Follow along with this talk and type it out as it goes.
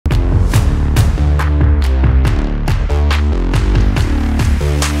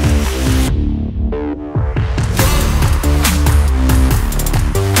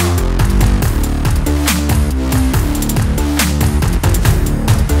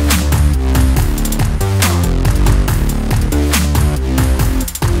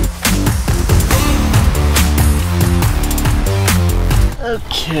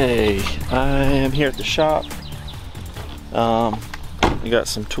Okay, I am here at the shop. I got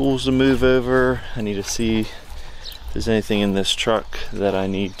some tools to move over. I need to see if there's anything in this truck that I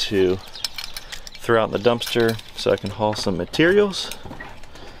need to throw out in the dumpster so I can haul some materials.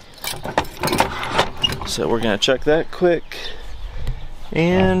 So we're gonna check that quick.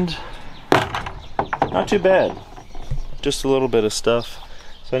 And not too bad. Just a little bit of stuff.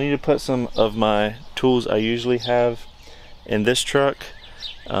 So I need to put some of my tools I usually have in this truck.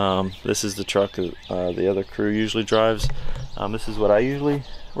 This is the truck the other crew usually drives. This is what I usually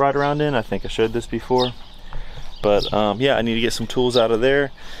ride around in. I think I showed this before. But yeah, I need to get some tools out of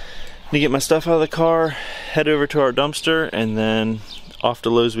there. I need to get my stuff out of the car, head over to our dumpster, and then off to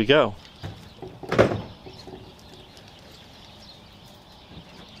Lowe's we go.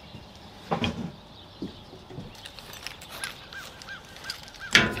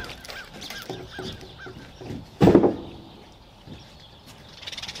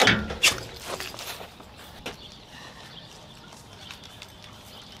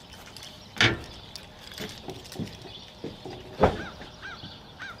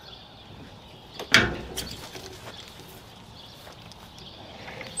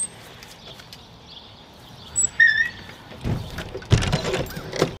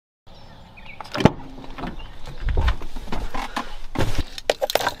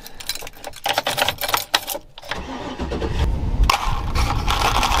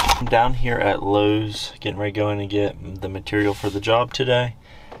 Down here at Lowe's, getting ready to go in and get the material for the job today.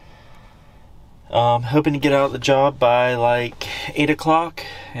 Hoping to get out of the job by like 8 o'clock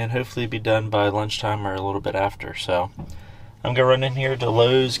and hopefully be done by lunchtime or a little bit after. So I'm gonna run in here to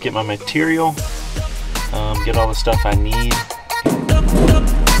Lowe's, get my material, get all the stuff I need.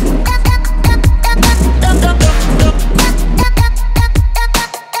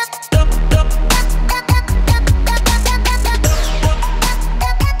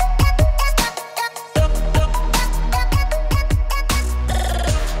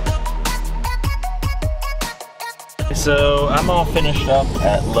 So I'm all finished up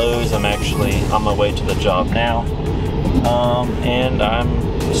at Lowe's. I'm actually on my way to the job now, and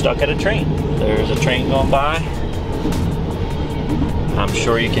I'm stuck at a train. There's a train going by. I'm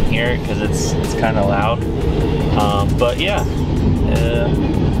sure you can hear it because it's kind of loud, but yeah,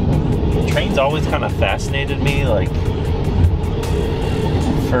 trains always kind of fascinated me, like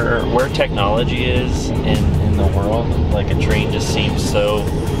for where technology is in the world. Like a train just seems so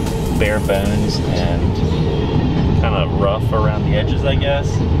bare bones and kind of rough around the edges, I guess.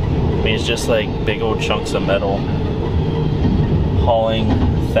 I mean, it's just like big old chunks of metal hauling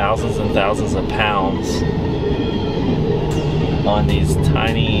thousands and thousands of pounds on these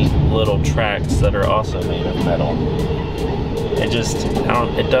tiny little tracks that are also made of metal. It just, it's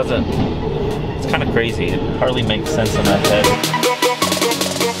kind of crazy. It hardly makes sense in my head.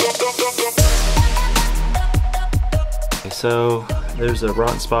 So there's a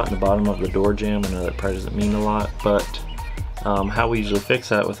rotten spot in the bottom of the door jamb. I know that probably doesn't mean a lot, but how we usually fix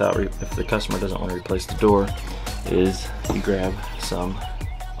that without if the customer doesn't want to replace the door is you grab some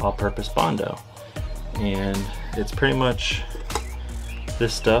all-purpose Bondo, and it's pretty much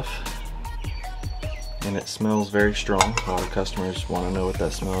this stuff, and it smells very strong. A lot of customers want to know what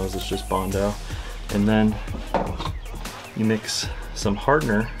that smell is. It's just Bondo, and then you mix some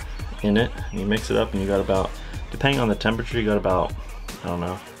hardener in it, and you mix it up, and you got about, depending on the temperature, you got about, I don't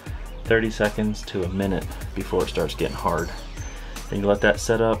know, 30 seconds to a minute before it starts getting hard. Then you let that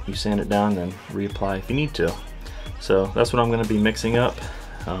set up, you sand it down, then reapply if you need to. So that's what I'm going to be mixing up.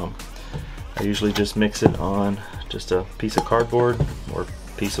 I usually just mix it on just a piece of cardboard or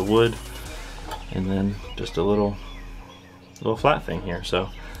piece of wood, and then just a little flat thing here. So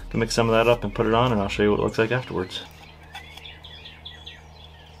I can mix some of that up and put it on, and I'll show you what it looks like afterwards.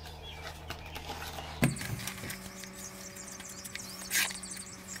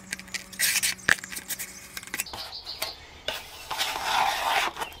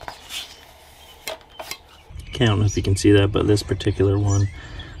 I don't know if you can see that, but this particular one,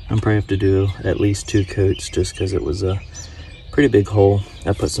 I'm probably have to do at least 2 coats just because it was a pretty big hole.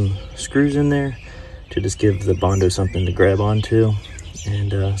 I put some screws in there to just give the Bondo something to grab onto,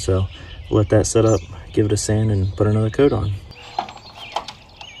 and so let that set up, give it a sand, and put another coat on.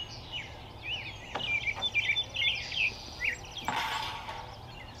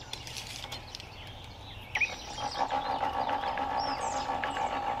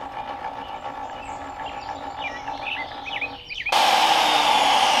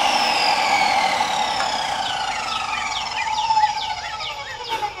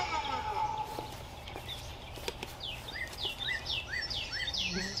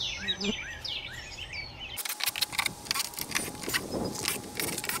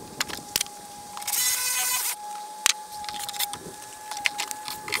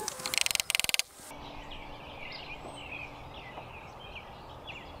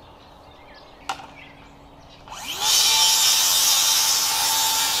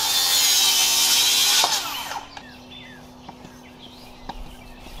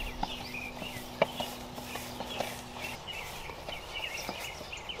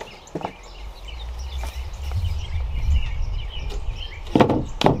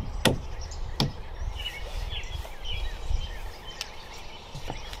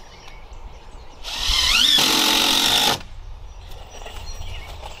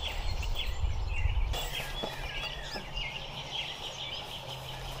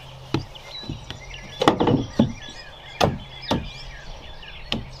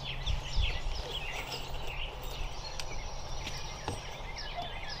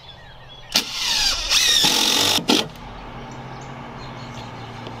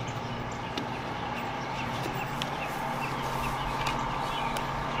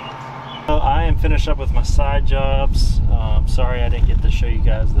 finish up with my side jobs. Sorry I didn't get to show you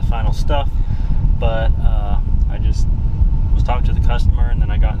guys the final stuff, but I just was talking to the customer and then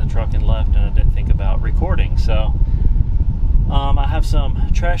I got in the truck and left, and I didn't think about recording. So I have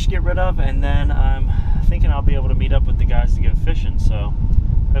some trash to get rid of, and then I'm thinking I'll be able to meet up with the guys to go fishing. So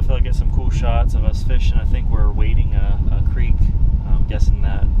hopefully I'll get some cool shots of us fishing. I think we're wading a creek. I'm guessing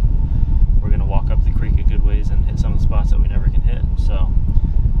that we're going to walk up the creek a good ways and hit some of the spots that we never can hit. So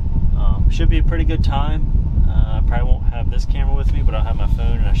should be a pretty good time. I probably won't have this camera with me, but I'll have my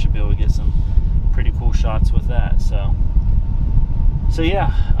phone, and I should be able to get some pretty cool shots with that. So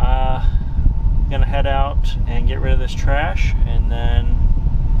yeah, gonna head out and get rid of this trash, and then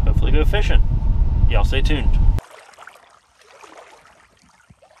hopefully go fishing. Y'all stay tuned.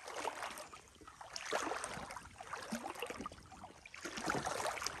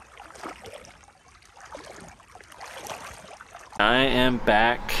 I am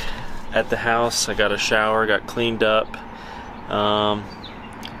back at the house. I got a shower, got cleaned up.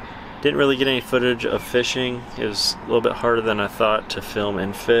 Didn't really get any footage of fishing. It was a little bit harder than I thought to film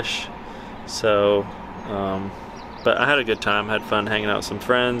and fish. So, but I had a good time. Had fun hanging out with some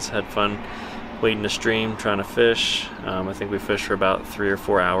friends. Had fun wading the stream, trying to fish. I think we fished for about 3 or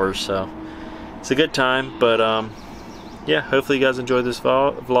 4 hours. So it's a good time. But yeah, hopefully you guys enjoyed this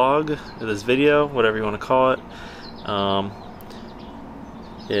vlog, this video, whatever you want to call it.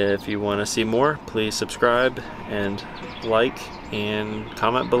 If you want to see more, please subscribe and like and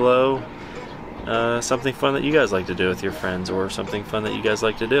comment below something fun that you guys like to do with your friends, or something fun that you guys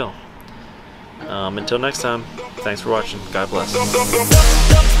like to do. Until next time, thanks for watching. God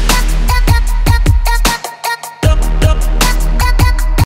bless.